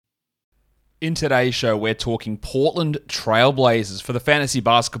In today's show, we're talking Portland Trailblazers for the fantasy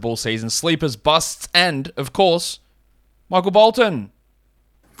basketball season, sleepers, busts, and, of course, Michael Bolton.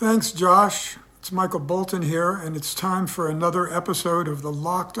 Thanks, Josh. It's Michael Bolton here, and it's time for another episode of the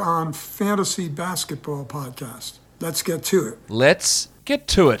Locked On Fantasy Basketball Podcast. Let's get to it. Let's get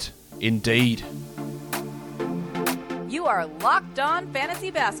to it, indeed. You are Locked On Fantasy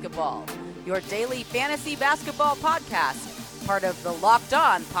Basketball, your daily fantasy basketball podcast, part of the Locked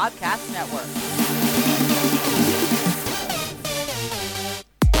On Podcast Network.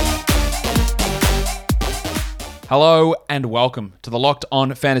 Hello and welcome to the Locked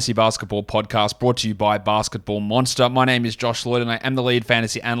On Fantasy Basketball Podcast, brought to you by Basketball Monster. My name is Josh Lloyd and I am the lead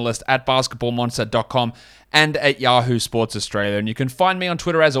fantasy analyst at basketballmonster.com and at Yahoo Sports Australia. And you can find me on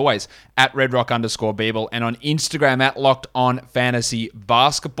Twitter, as always, at redrock_Beeble and on Instagram at Locked On Fantasy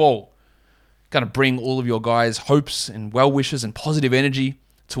Basketball. Going to bring all of your guys' hopes and well wishes and positive energy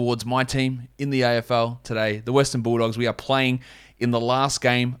towards my team in the AFL today, the Western Bulldogs. We are playing in the last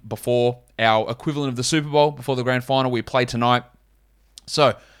game before our equivalent of the Super Bowl, before the grand final. We play tonight.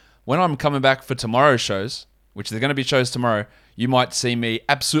 So when I'm coming back for tomorrow's shows, which they're going to be shows tomorrow, you might see me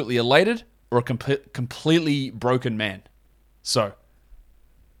absolutely elated or a completely broken man. So,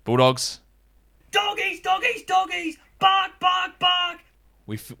 Bulldogs. Doggies, doggies, doggies, bark, bark, bark.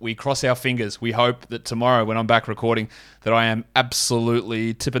 We cross our fingers. We hope that tomorrow, when I'm back recording, that I am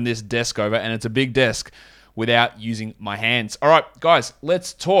absolutely tipping this desk over, and it's a big desk, without using my hands. All right, guys,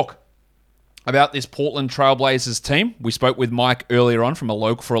 let's talk about this Portland Trailblazers team. We spoke with Mike earlier on for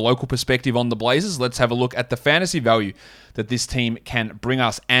a local perspective on the Blazers. Let's have a look at the fantasy value that this team can bring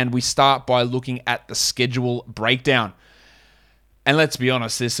us. And we start by looking at the schedule breakdown. And let's be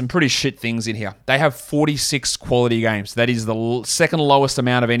honest, there's some pretty shit things in here. They have 46 quality games. That is the second lowest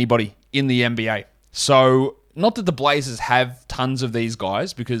amount of anybody in the NBA. So, not that the Blazers have tons of these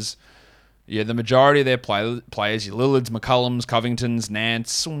guys, because the majority of their players, your Lillards, McCollums, Covingtons,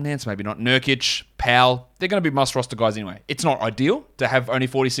 Nance maybe not, Nurkic, Powell, they're going to be must-roster guys anyway. It's not ideal to have only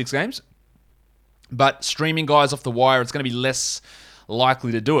 46 games, but streaming guys off the wire, it's going to be less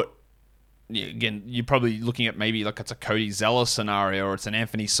likely to do it. Again, you're probably looking at maybe like it's a Cody Zeller scenario or it's an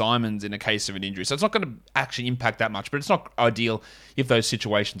Anthony Simons in a case of an injury. So it's not going to actually impact that much, but it's not ideal if those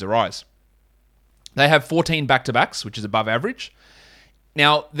situations arise. They have 14 back-to-backs, which is above average.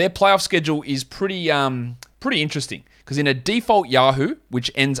 Now, their playoff schedule is pretty interesting, because in a default Yahoo,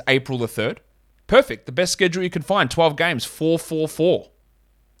 which ends April the 3rd, perfect, the best schedule you can find, 12 games, 4-4-4.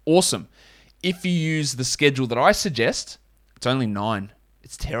 Awesome. If you use the schedule that I suggest, it's only 9.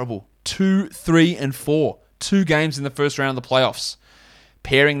 It's terrible. 2, 3, and 4. 2 games in the first round of the playoffs.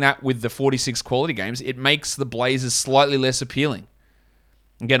 Pairing that with the 46 quality games, it makes the Blazers slightly less appealing.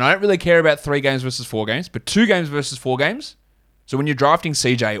 Again, I don't really care about 3 games versus 4 games, but 2 games versus 4 games. So when you're drafting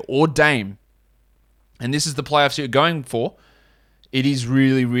CJ or Dame, and this is the playoffs you're going for, it is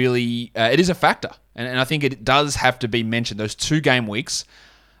really, really, it is a factor. And I think it does have to be mentioned. Those 2 game weeks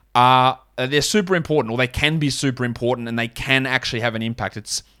they're super important, or they can be super important, and they can actually have an impact.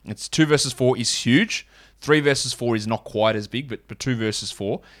 It's 2 versus 4 is huge. 3 versus 4 is not quite as big, but 2 versus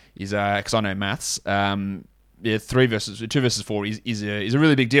 4 is, because I know maths, 2 versus 4 is a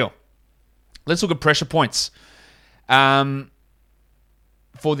really big deal. Let's look at pressure points. For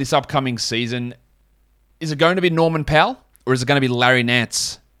this upcoming season, is it going to be Norman Powell or is it going to be Larry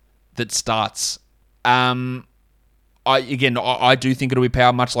Nance that starts? I do think it'll be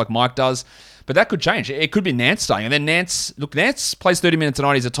Powell, much like Mike does, but that could change. It could be Nance starting, and then Nance plays 30 minutes a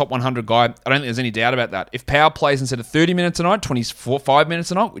night. He's a top 100 guy. I don't think there's any doubt about that. If Powell plays instead of 30 minutes a night, 25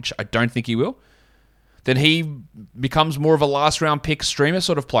 minutes a night, which I don't think he will, then he becomes more of a last round pick streamer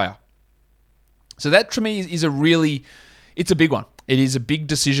sort of player. So that to me is it's a big one. It is a big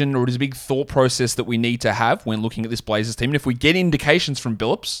decision, or it is a big thought process that we need to have when looking at this Blazers team. And if we get indications from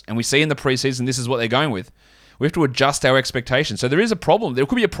Billups, and we see in the preseason this is what they're going with, we have to adjust our expectations. So there is a problem. There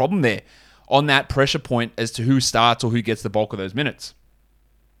could be a problem there on that pressure point as to who starts or who gets the bulk of those minutes.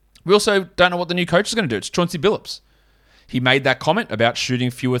 We also don't know what the new coach is going to do. It's Chauncey Billups. He made that comment about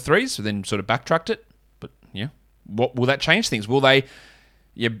shooting fewer threes, so then sort of backtracked it. But what will that change things? Will they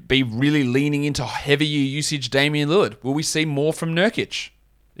be really leaning into heavier usage Damian Lillard? Will we see more from Nurkic?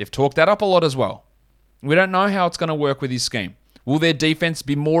 They've talked that up a lot as well. We don't know how it's going to work with his scheme. Will their defense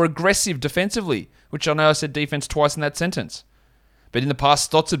be more aggressive defensively? Which I know I said defense twice in that sentence. But in the past,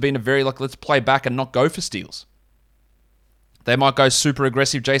 Stotts have been a very, let's play back and not go for steals. They might go super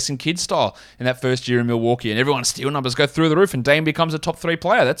aggressive Jason Kidd style in that first year in Milwaukee, and everyone's steal numbers go through the roof and Dame becomes a top 3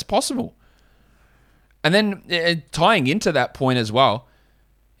 player. That's possible. And then tying into that point as well,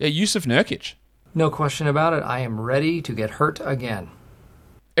 Jusuf Nurkic. No question about it. I am ready to get hurt again.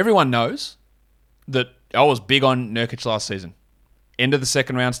 Everyone knows that I was big on Nurkic last season. End of the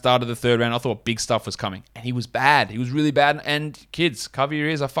second round, start of the third round, I thought big stuff was coming. And he was bad. He was really bad. And kids, cover your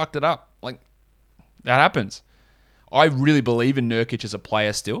ears, I fucked it up. Like, that happens. I really believe in Nurkic as a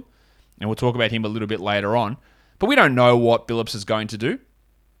player still. And we'll talk about him a little bit later on. But we don't know what Billups is going to do.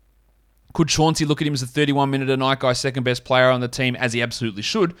 Could Chauncey look at him as a 31-minute-a-night guy, second best player on the team, as he absolutely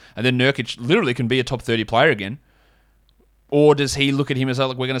should, and then Nurkic literally can be a top 30 player again? Or does he look at him as,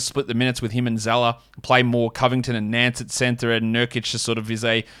 like, we're going to split the minutes with him and Zeller, play more Covington and Nance at center, and Nurkic just sort of is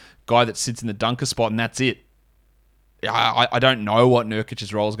a guy that sits in the dunker spot, and that's it? I don't know what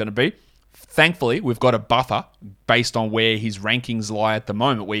Nurkic's role is going to be. Thankfully, we've got a buffer based on where his rankings lie at the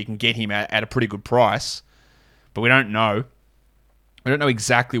moment, where you can get him at a pretty good price. But we don't know. We don't know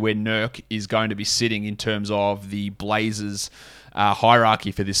exactly where Nurk is going to be sitting in terms of the Blazers'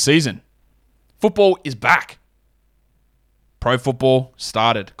 hierarchy for this season. Football is back. Pro football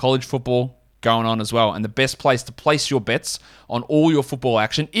started. College football going on as well. And the best place to place your bets on all your football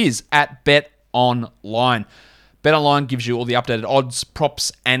action is at BetOnline. BetOnline gives you all the updated odds,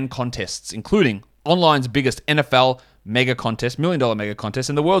 props, and contests, including online's biggest NFL mega contest, $1 million mega contest,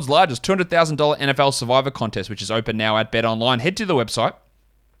 and the world's largest $200,000 NFL Survivor contest, which is open now at BetOnline. Head to the website,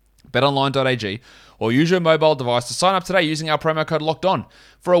 betonline.ag, or use your mobile device to sign up today using our promo code LOCKEDON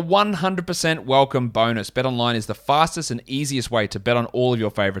for a 100% welcome bonus. BetOnline is the fastest and easiest way to bet on all of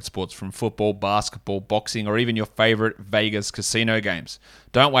your favorite sports, from football, basketball, boxing, or even your favorite Vegas casino games.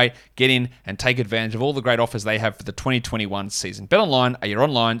 Don't wait. Get in and take advantage of all the great offers they have for the 2021 season. BetOnline are your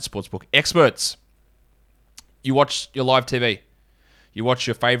online sportsbook experts. You watch your live TV. You watch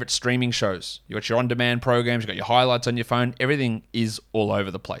your favorite streaming shows. You watch your on-demand programs. You've got your highlights on your phone. Everything is all over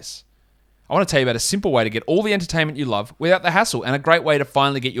the place. I want to tell you about a simple way to get all the entertainment you love without the hassle, and a great way to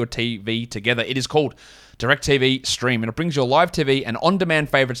finally get your TV together. It is called DirecTV Stream, and it brings your live TV and on-demand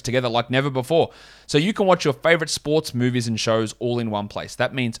favorites together like never before. So you can watch your favorite sports, movies, and shows all in one place.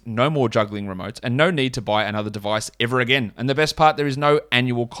 That means no more juggling remotes and no need to buy another device ever again. And the best part, there is no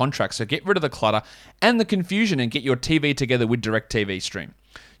annual contract. So get rid of the clutter and the confusion and get your TV together with DirecTV Stream.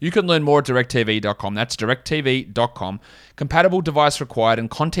 You can learn more at directtv.com. That's directtv.com. Compatible device required, and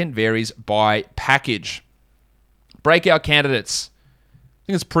content varies by package. Breakout candidates. I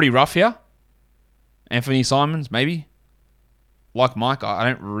think it's pretty rough here. Anthony Simons, maybe. Like Mike, I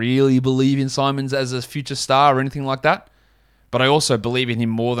don't really believe in Simons as a future star or anything like that. But I also believe in him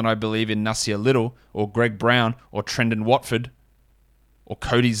more than I believe in Nasir Little or Greg Brown or Trendon Watford or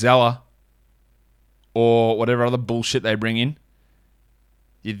Cody Zeller or whatever other bullshit they bring in.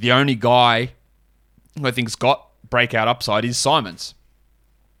 The only guy who I think's got breakout upside is Simons.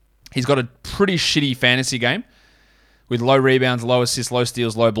 He's got a pretty shitty fantasy game with low rebounds, low assists, low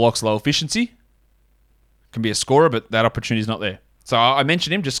steals, low blocks, low efficiency. Can be a scorer, but that opportunity's not there. So I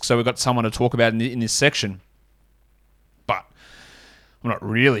mentioned him just so we've got someone to talk about in this section. But I'm not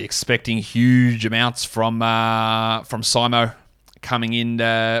really expecting huge amounts from Simo coming in.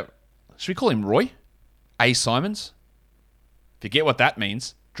 Should we call him Roy? A. Simons? If you get what that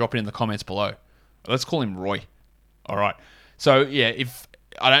means, drop it in the comments below. Let's call him Roy. All right. So yeah, if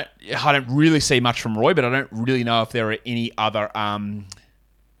I don't really see much from Roy, but I don't really know if there are any other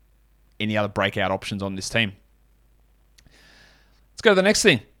breakout options on this team. Let's go to the next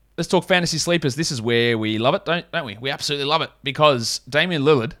thing. Let's talk fantasy sleepers. This is where we love it, don't we? We absolutely love it because Damian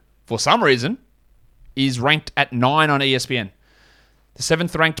Lillard, for some reason, is ranked at 9 on ESPN. The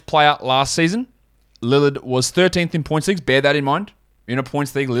 7th ranked player last season. Lillard was 13th in points leagues. Bear that in mind. In a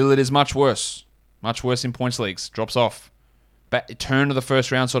points league, Lillard is much worse. Much worse in points leagues. Drops off. Turn of the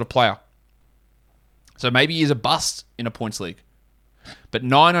first round sort of player. So maybe he's a bust in a points league. But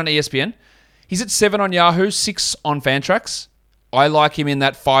 9 on ESPN. He's at 7 on Yahoo, 6 on Fantrax. I like him in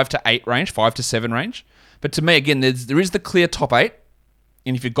that 5 to 8 range, 5 to 7 range. But to me, again, there is the clear top 8.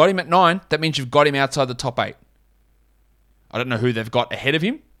 And if you've got him at 9, that means you've got him outside the top 8. I don't know who they've got ahead of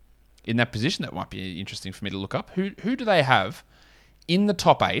him in that position. That might be interesting for me to look up. Who do they have in the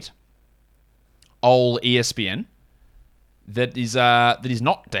top 8, all ESPN, that is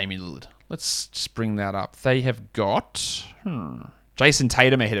not Damian Lillard? Let's just bring that up. They have got Jason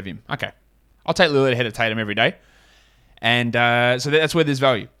Tatum ahead of him. Okay. I'll take Lillard ahead of Tatum every day. And so that's where there's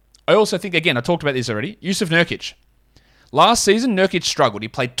value. I also think, again, I talked about this already, Jusuf Nurkic. Last season, Nurkic struggled. He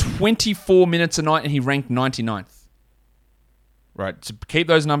played 24 minutes a night and he ranked 99th. Right, so keep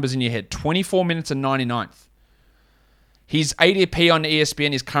those numbers in your head. 24 minutes and 99th. His ADP on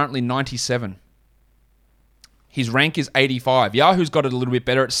ESPN is currently 97. His rank is 85. Yahoo's got it a little bit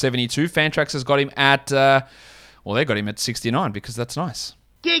better at 72. Fantrax has got him at, they got him at 69 because that's nice.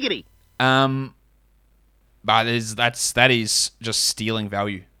 Giggity. But that is just stealing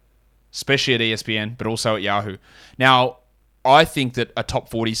value. especially at ESPN, but also at Yahoo. Now, I think that a top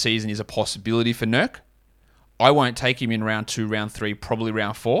 40 season is a possibility for Nurk. I won't take him in round 2, round 3, probably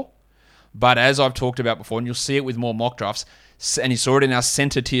round 4. But as I've talked about before, and you'll see it with more mock drafts, and you saw it in our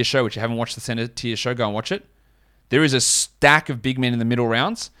center tier show, which you haven't watched the center tier show, go and watch it. There is a stack of big men in the middle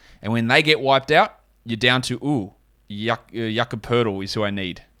rounds, and when they get wiped out, you're down to, Jakob Poeltl is who I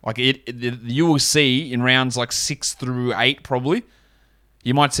need. Like you will see in rounds like 6 through 8 probably,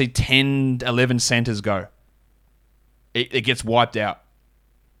 you might see 10, 11 centers go. It gets wiped out.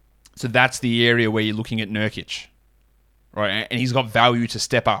 So that's the area where you're looking at Nurkic, right? And he's got value to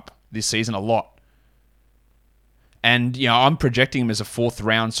step up this season a lot. And, I'm projecting him as a 4th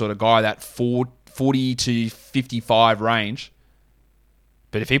round sort of guy, that 40 to 55 range.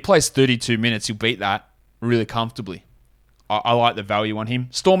 But if he plays 32 minutes, he'll beat that really comfortably. I like the value on him.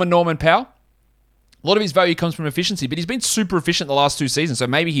 Storm and Norman Powell. A lot of his value comes from efficiency, but he's been super efficient the last 2 seasons, so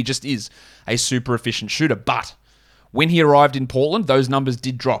maybe he just is a super efficient shooter. But when he arrived in Portland, those numbers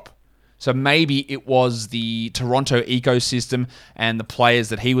did drop. So maybe it was the Toronto ecosystem and the players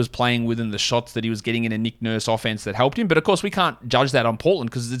that he was playing with and the shots that he was getting in a Nick Nurse offense that helped him. But of course, we can't judge that on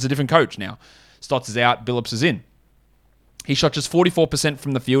Portland because it's a different coach now. Stotts is out, Billups is in. He shot just 44%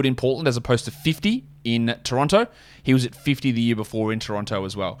 from the field in Portland as opposed to 50 in Toronto. He was at 50 the year before in Toronto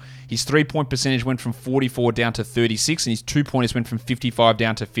as well. His 3-point percentage went from 44 down to 36, and his 2-pointers went from 55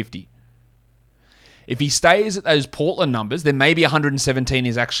 down to 50. If he stays at those Portland numbers, then maybe 117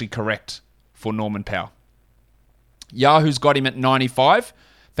 is actually correct for Norman Powell. Yahoo's got him at 95.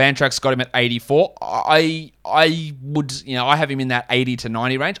 Fantrax got him at 84. I would, I have him in that 80 to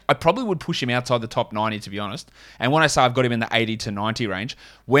 90 range. I probably would push him outside the top 90, to be honest. And when I say I've got him in the 80 to 90 range,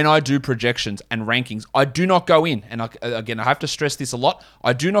 when I do projections and rankings, I do not go in. And again, I have to stress this a lot.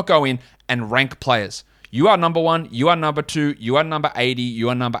 I do not go in and rank players. You are number 1, you are number 2, you are number 80, you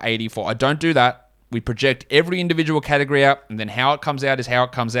are number 84. I don't do that. We project every individual category out, and then how it comes out is how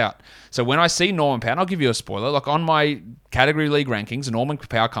it comes out. So when I see Norman Powell, and I'll give you a spoiler, like on my category league rankings, Norman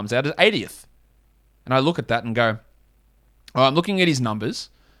Powell comes out as 80th. And I look at that and go, I'm looking at his numbers.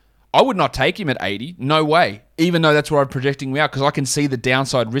 I would not take him at 80. No way. Even though that's where I'm projecting him out, because I can see the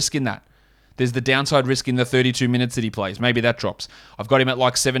downside risk in that. There's the downside risk in the 32 minutes that he plays. Maybe that drops. I've got him at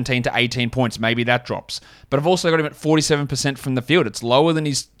like 17 to 18 points. Maybe that drops. But I've also got him at 47% from the field. It's lower than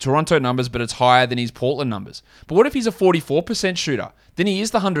his Toronto numbers, but it's higher than his Portland numbers. But what if he's a 44% shooter? Then he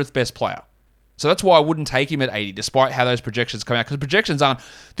is the 100th best player. So that's why I wouldn't take him at 80, despite how those projections come out. Because projections aren't,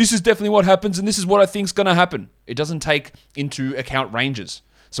 this is definitely what happens and this is what I think's going to happen. It doesn't take into account ranges.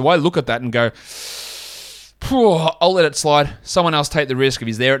 So I look at that and go, I'll let it slide. Someone else take the risk. If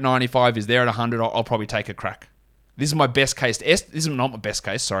he's there at 95, he's there at 100, I'll probably take a crack. This is my best case. This is not my best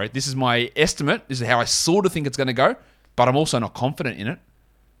case, sorry. This is my estimate. This is how I sort of think it's going to go, but I'm also not confident in it.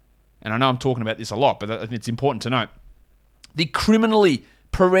 And I know I'm talking about this a lot, but it's important to note. The criminally,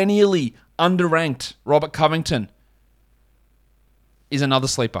 perennially underranked Robert Covington is another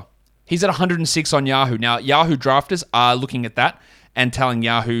sleeper. He's at 106 on Yahoo. Now, Yahoo drafters are looking at that and telling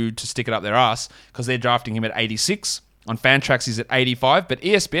Yahoo to stick it up their ass because they're drafting him at 86. On Fantrax, he's at 85, but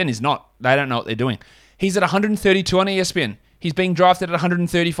ESPN is not. They don't know what they're doing. He's at 132 on ESPN. He's being drafted at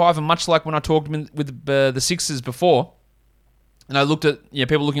 135, and much like when I talked with the Sixers before, and I looked at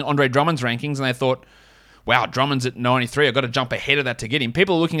people looking at Andre Drummond's rankings, and they thought, wow, Drummond's at 93. I've got to jump ahead of that to get him.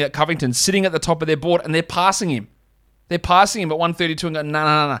 People are looking at Covington sitting at the top of their board, and they're passing him. They're passing him at 132 and go,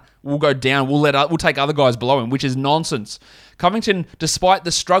 no. We'll go down. We'll take other guys below him, which is nonsense. Covington, despite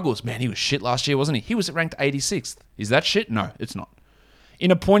the struggles, man, he was shit last year, wasn't he? He was ranked 86th. Is that shit? No, it's not.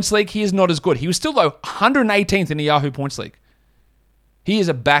 In a points league, he is not as good. He was still, though, 118th in the Yahoo points league. He is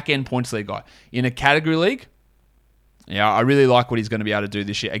a back-end points league guy. In a category league, I really like what he's going to be able to do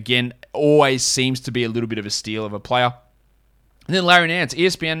this year. Again, always seems to be a little bit of a steal of a player. And then Larry Nance,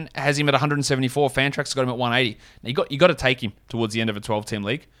 ESPN has him at 174. Fantrax got him at 180. Now you got to take him towards the end of a 12-team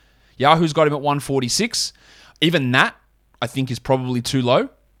league. Yahoo's got him at 146. Even that, I think, is probably too low.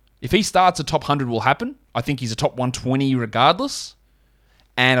 If he starts, a top 100 will happen. I think he's a top 120 regardless.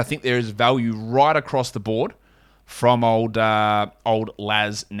 And I think there is value right across the board from old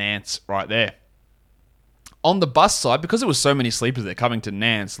Laz Nance right there. On the bust side, because there was so many sleepers there, Covington,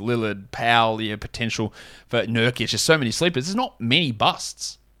 Nance, Lillard, Powell, potential for Nurkic, there's so many sleepers. There's not many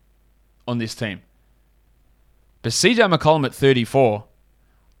busts on this team. But CJ McCollum at 34,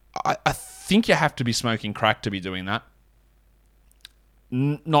 I think you have to be smoking crack to be doing that.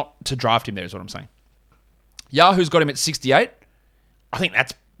 Not to draft him there is what I'm saying. Yahoo's got him at 68. I think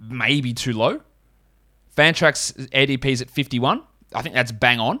that's maybe too low. Fantrax ADP's at 51. I think that's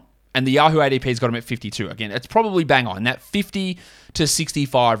bang on. And the Yahoo ADP's got him at 52. Again, it's probably bang on, that 50 to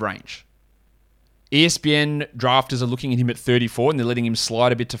 65 range. ESPN drafters are looking at him at 34, and they're letting him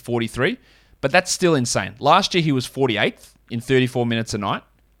slide a bit to 43. But that's still insane. Last year, he was 48th in 34 minutes a night.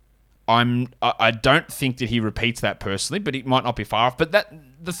 I don't think that he repeats that personally, but it might not be far off. But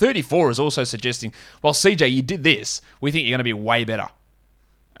the 34 is also suggesting, well, CJ, you did this. We think you're going to be way better.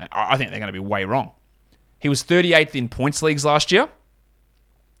 I think they're going to be way wrong. He was 38th in points leagues last year.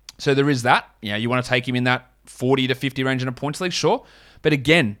 So there is that. You want to take him in that 40 to 50 range in a points league, sure. But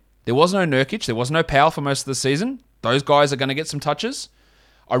again, there was no Nurkic. There was no Powell for most of the season. Those guys are going to get some touches.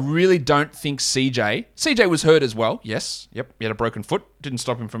 I really don't think CJ was hurt as well. Yes. Yep. He had a broken foot. Didn't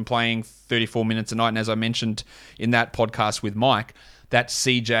stop him from playing 34 minutes a night. And as I mentioned in that podcast with Mike, that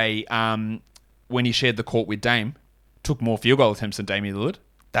CJ, when he shared the court with Dame, took more field goal attempts than Damian Lillard.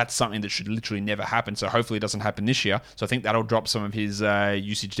 That's something that should literally never happen. So hopefully it doesn't happen this year. So I think that'll drop some of his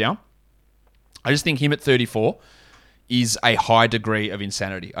usage down. I just think him at 34 is a high degree of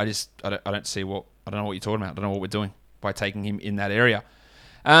insanity. I don't see what, I don't know what you're talking about. I don't know what we're doing by taking him in that area.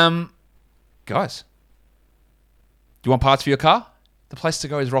 Guys, do you want parts for your car? The place to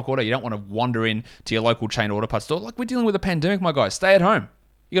go is Rock Auto. You don't want to wander in to your local chain auto parts store. Like, we're dealing with a pandemic, my guys. Stay at home.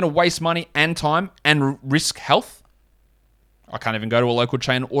 You're going to waste money and time and risk health. I can't even go to a local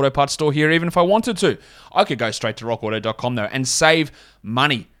chain auto parts store here even if I wanted to. I could go straight to rockauto.com though and save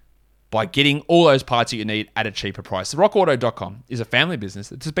money by getting all those parts that you need at a cheaper price. RockAuto.com is a family business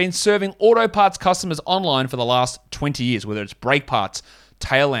that has been serving auto parts customers online for the last 20 years, whether it's brake parts,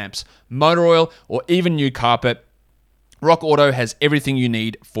 tail lamps, motor oil, or even new carpet. Rock Auto has everything you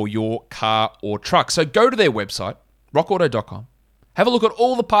need for your car or truck. So go to their website, rockauto.com. Have a look at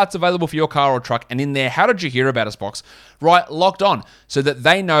all the parts available for your car or truck, and in their How Did You Hear About Us box, write Locked On so that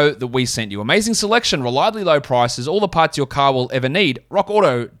they know that we sent you. Amazing selection, reliably low prices, all the parts your car will ever need,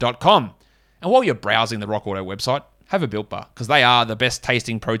 rockauto.com. And while you're browsing the Rock Auto website, have a Built Bar, because they are the best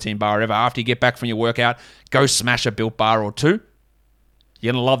tasting protein bar ever. After you get back from your workout, go smash a Built Bar or two.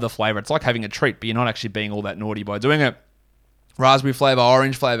 You're going to love the flavor. It's like having a treat, but you're not actually being all that naughty by doing it. Raspberry flavor,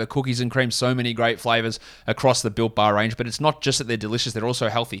 orange flavor, cookies and cream, so many great flavors across the Built Bar range. But it's not just that they're delicious, they're also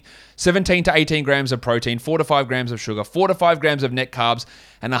healthy. 17 to 18 grams of protein, 4 to 5 grams of sugar, 4 to 5 grams of net carbs,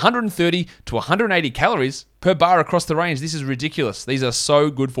 and 130 to 180 calories per bar across the range. This is ridiculous. These are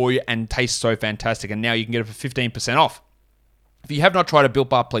so good for you and taste so fantastic. And now you can get it for 15% off. If you have not tried a Built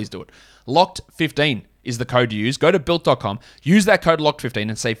Bar, please do it. Locked15 is the code to use. Go to Built.com, use that code Locked15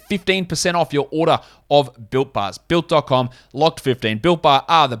 and save 15% off your order of Built Bars. Built.com, Locked15. Built Bar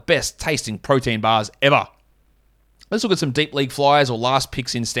are the best tasting protein bars ever. Let's look at some deep league flyers or last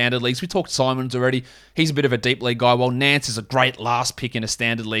picks in standard leagues. We talked Simons already. He's a bit of a deep league guy, while Nance is a great last pick in a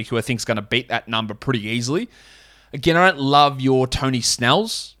standard league who I think is going to beat that number pretty easily. Again, I don't love your Tony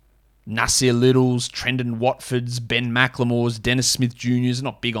Snells, Nasir Littles, Trendon Watfords, Ben McLemores, Dennis Smith Jr.'s.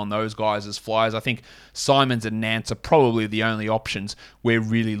 Not big on those guys as flyers. I think Simons and Nance are probably the only options we're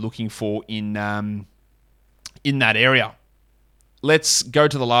really looking for in that area. Let's go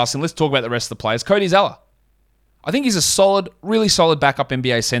to the last and let's talk about the rest of the players. Cody Zeller. I think he's a solid, really solid backup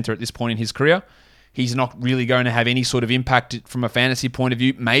NBA center at this point in his career. He's not really going to have any sort of impact from a fantasy point of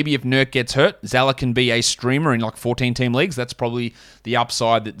view. Maybe if Nurk gets hurt, Zeller can be a streamer in like 14-team leagues. That's probably the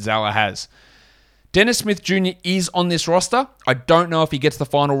upside that Zeller has. Dennis Smith Jr. is on this roster. I don't know if he gets the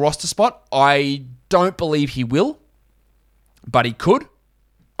final roster spot. I don't believe he will, but he could.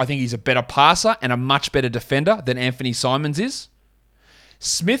 I think he's a better passer and a much better defender than Anthony Simons is.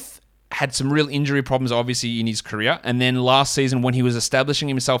 Smith had some real injury problems, obviously, in his career. And then last season, when he was establishing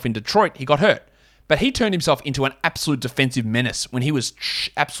himself in Detroit, he got hurt. But he turned himself into an absolute defensive menace when he was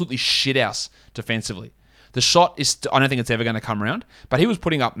absolutely shithouse defensively. The shot is, I don't think it's ever going to come around, but he was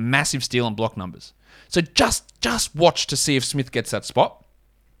putting up massive steal and block numbers. So just watch to see if Smith gets that spot.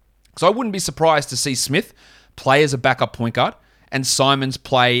 So I wouldn't be surprised to see Smith play as a backup point guard and Simons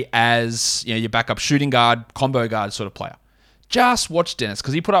play as, your backup shooting guard, combo guard sort of player. Just watch Dennis,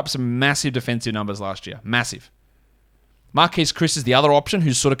 because he put up some massive defensive numbers last year. Massive. Marquise Chris is the other option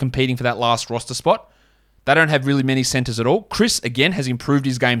who's sort of competing for that last roster spot. They don't have really many centers at all. Chris, again, has improved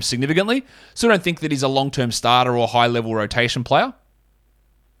his game significantly, so I don't think that he's a long-term starter or high-level rotation player.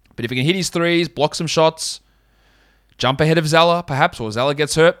 But if he can hit his threes, block some shots, jump ahead of Zeller, perhaps, or Zeller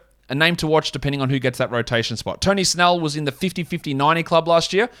gets hurt, a name to watch depending on who gets that rotation spot. Tony Snell was in the 50-50-90 club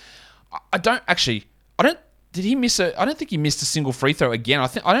last year. I don't think he missed a single free throw again.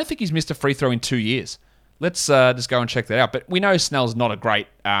 I don't think he's missed a free throw in 2 years. Let's just go and check that out. But we know Snell's not a great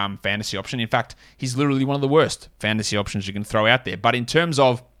fantasy option. In fact, he's literally one of the worst fantasy options you can throw out there. But in terms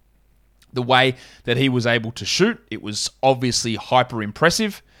of the way that he was able to shoot, it was obviously hyper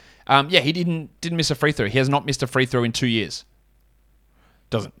impressive. He didn't miss a free throw. He has not missed a free throw in 2 years.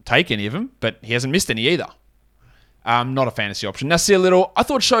 Doesn't take any of them, but he hasn't missed any either. Not a fantasy option. Nasir Little, I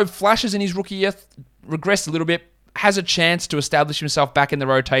thought showed flashes in his rookie year, regressed a little bit, has a chance to establish himself back in the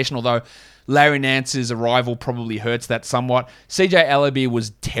rotation, although Larry Nance's arrival probably hurts that somewhat. CJ Ellaby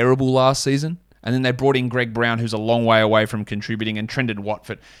was terrible last season, and then they brought in Greg Brown, who's a long way away from contributing, and Trendon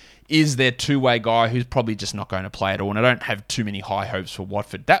Watford is their two-way guy who's probably just not going to play at all, and I don't have too many high hopes for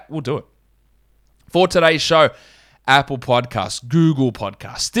Watford. That will do it. For today's show, Apple Podcasts, Google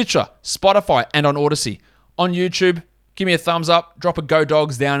Podcasts, Stitcher, Spotify, and on Odyssey. On YouTube, give me a thumbs up, drop a Go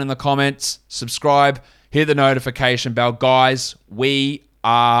Dogs down in the comments, subscribe, hit the notification bell. Guys, we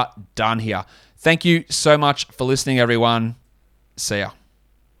are done here. Thank you so much for listening, everyone. See ya.